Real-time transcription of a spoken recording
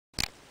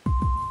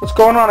What's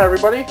going on,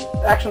 everybody?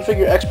 Action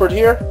figure expert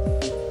here.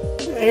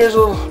 Here's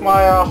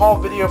my haul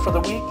video for the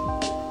week.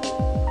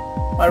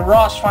 My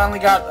Ross finally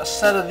got a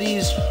set of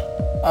these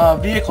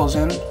vehicles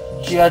in.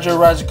 G.I. Joe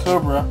Rise of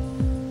Cobra.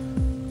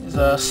 These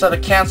a set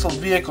of canceled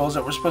vehicles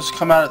that were supposed to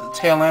come out at the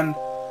tail end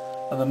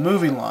of the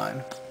movie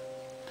line.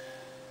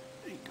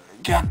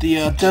 Got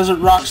the Desert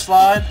Rock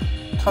Slide.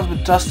 Comes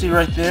with Dusty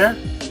right there.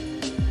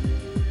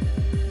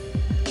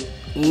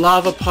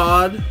 Lava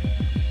Pod.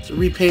 It's a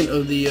repaint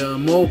of the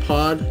Mole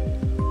Pod.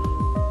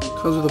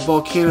 Comes with a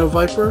Volcano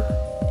Viper.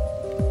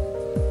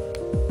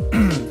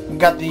 We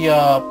got the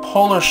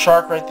Polar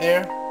Shark right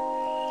there.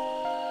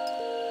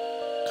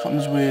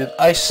 Comes with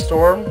Ice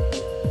Storm.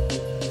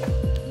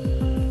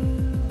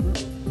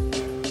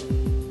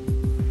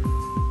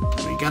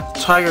 We got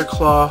the Tiger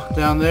Claw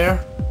down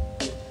there.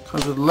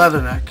 Comes with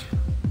Leatherneck.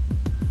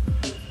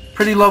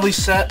 Pretty lovely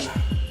set.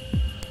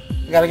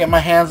 I gotta get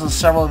my hands on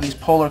several of these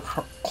Polar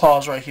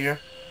Claws right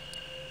here.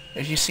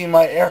 If you've seen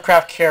my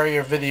aircraft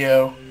carrier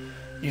video,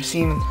 you've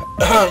seen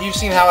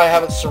how I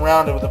have it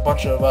surrounded with a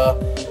bunch of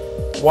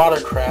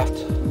watercraft.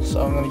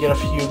 So I'm gonna get a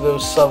few of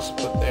those subs to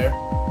put there.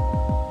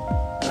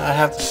 I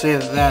have to say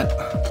that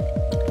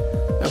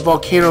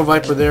Volcano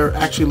Viper there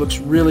actually looks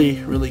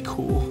really, really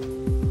cool.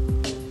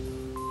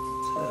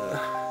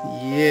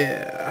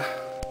 Yeah.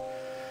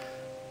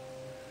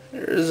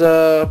 There's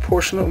a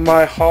portion of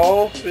my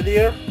haul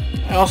video.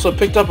 I also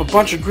picked up a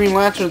bunch of Green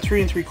Lantern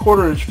 3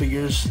 3/4 inch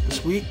figures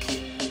this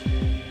week.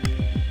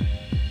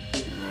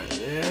 Right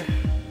there.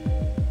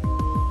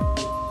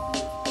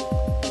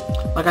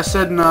 Like I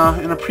said in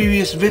a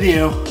previous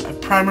video, I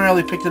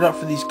primarily picked it up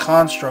for these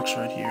constructs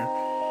right here.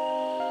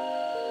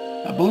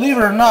 Believe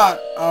it or not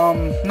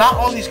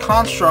all these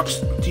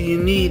constructs do you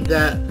need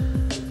that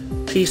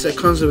piece that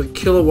comes with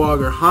Kilowog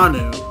or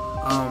Hanu.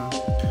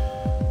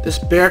 This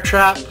Bear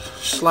Trap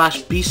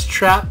 / Beast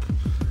Trap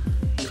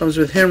comes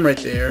with him right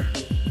there,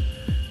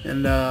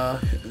 and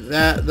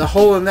the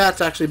hole in that's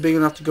actually big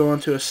enough to go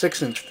into a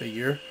 6-inch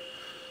figure.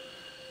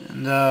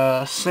 And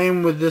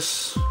same with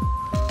this.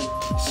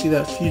 See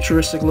that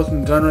futuristic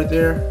looking gun right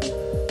there?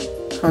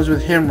 Comes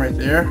with him right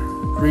there,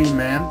 Green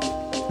Man,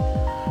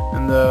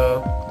 and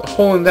the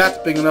hole in that's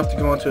big enough to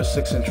go into a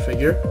 6-inch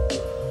figure.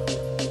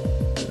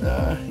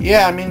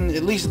 Yeah, I mean,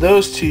 at least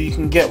those two you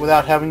can get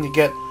without having to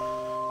get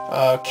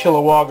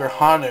Kilowog or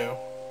Hanu,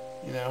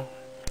 you know,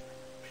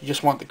 if you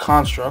just want the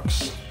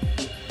constructs.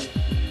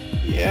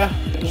 Yeah,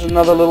 there's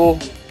another little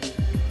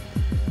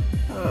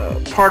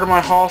part of my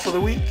haul for the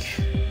week.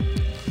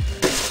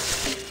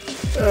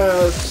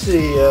 Let's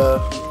see,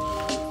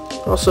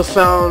 also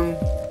found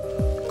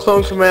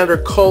Clone Commander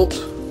Colt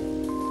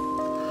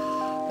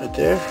right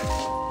there.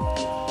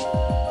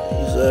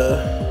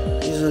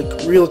 He's a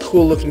real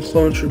cool looking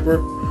clone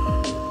trooper.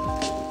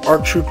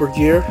 ARC Trooper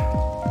gear.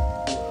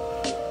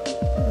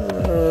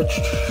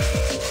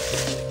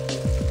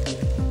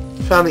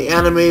 Found the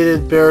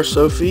animated Bear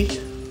Sophie.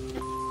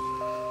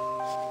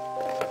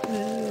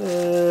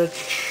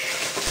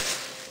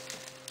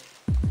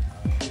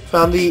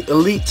 Found the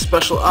Elite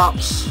Special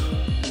Ops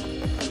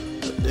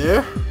right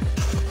there.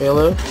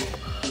 Halo.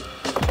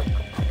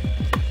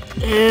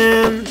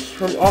 And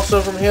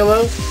also from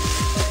Halo.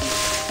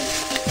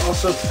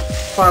 Also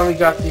finally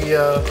got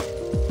the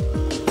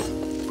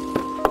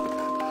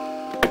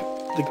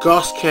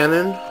Gauss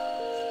Cannon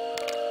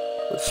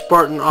with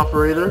Spartan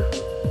Operator.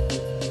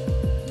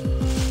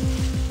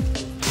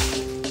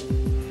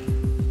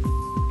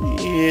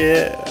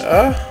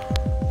 Yeah.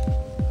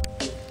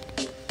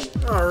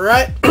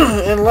 Alright.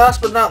 And last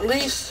but not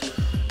least,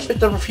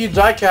 picked up a few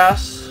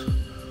die-casts.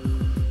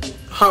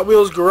 Hot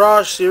Wheels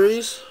Garage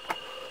series.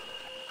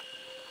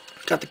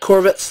 Got the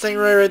Corvette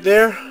Stingray right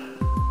there.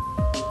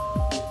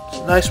 It's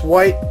a nice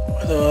white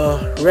with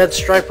a red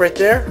stripe right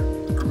there.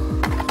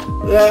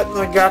 That, and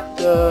I got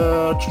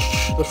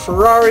the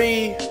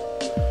Ferrari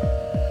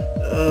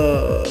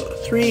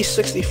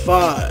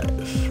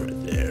 365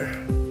 right there.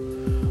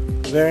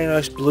 Very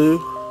nice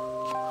blue.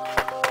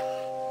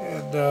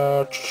 And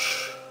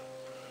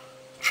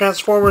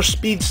Transformer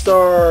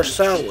Speedstar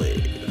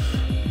Soundwave.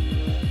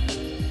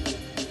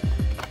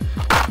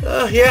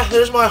 Yeah,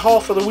 there's my haul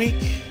for the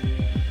week.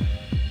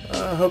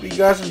 I hope you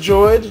guys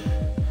enjoyed.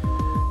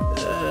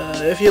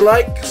 If you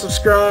like,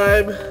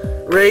 subscribe,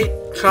 rate,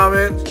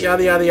 comment,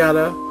 yada yada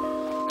yada.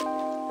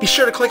 Be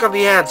sure to click on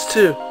the ads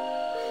too.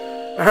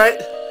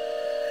 Alright?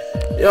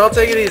 Y'all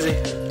take it easy.